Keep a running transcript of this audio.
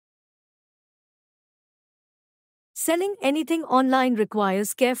Selling anything online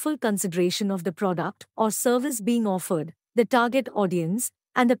requires careful consideration of the product or service being offered, the target audience,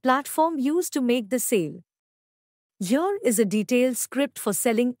 and the platform used to make the sale. Here is a detailed script for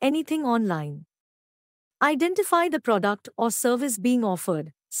selling anything online. Identify the product or service being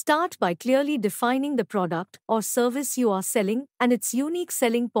offered. Start by clearly defining the product or service you are selling and its unique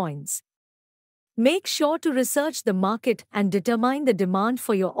selling points. Make sure to research the market and determine the demand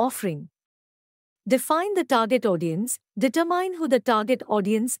for your offering. Define the target audience. Determine who the target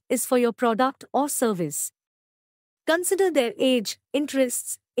audience is for your product or service. Consider their age,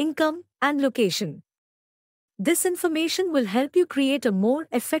 interests, income, and location. This information will help you create a more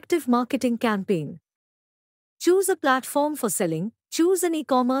effective marketing campaign. Choose a platform for selling. Choose an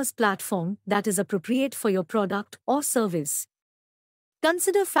e-commerce platform that is appropriate for your product or service.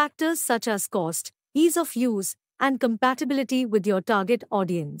 Consider factors such as cost, ease of use, and compatibility with your target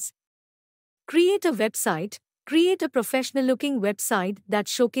audience. Create a website. Create a professional-looking website that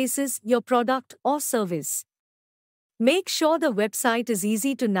showcases your product or service. Make sure the website is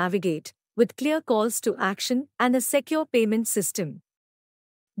easy to navigate, with clear calls to action and a secure payment system.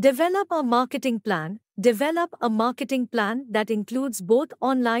 Develop a marketing plan. Develop a marketing plan that includes both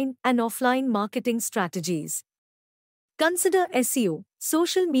online and offline marketing strategies. Consider SEO,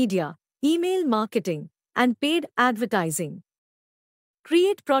 social media, email marketing, and paid advertising.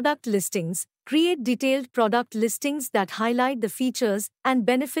 Create product listings. Create detailed product listings that highlight the features and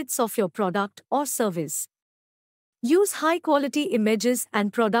benefits of your product or service. Use high-quality images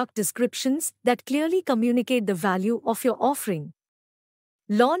and product descriptions that clearly communicate the value of your offering.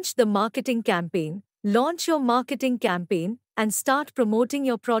 Launch the marketing campaign. Launch your marketing campaign and start promoting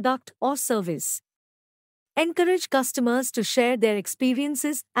your product or service. Encourage customers to share their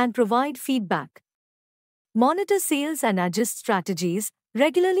experiences and provide feedback. Monitor sales and adjust strategies.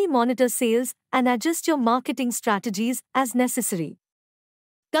 Regularly monitor sales and adjust your marketing strategies as necessary.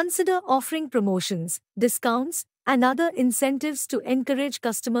 Consider offering promotions, discounts, and other incentives to encourage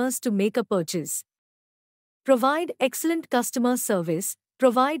customers to make a purchase. Provide excellent customer service.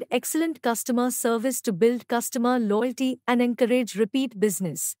 Provide excellent customer service to build customer loyalty and encourage repeat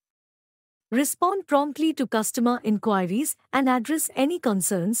business. Respond promptly to customer inquiries and address any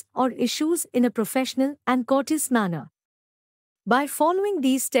concerns or issues in a professional and courteous manner. By following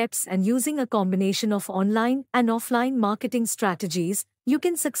these steps and using a combination of online and offline marketing strategies, you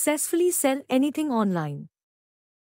can successfully sell anything online.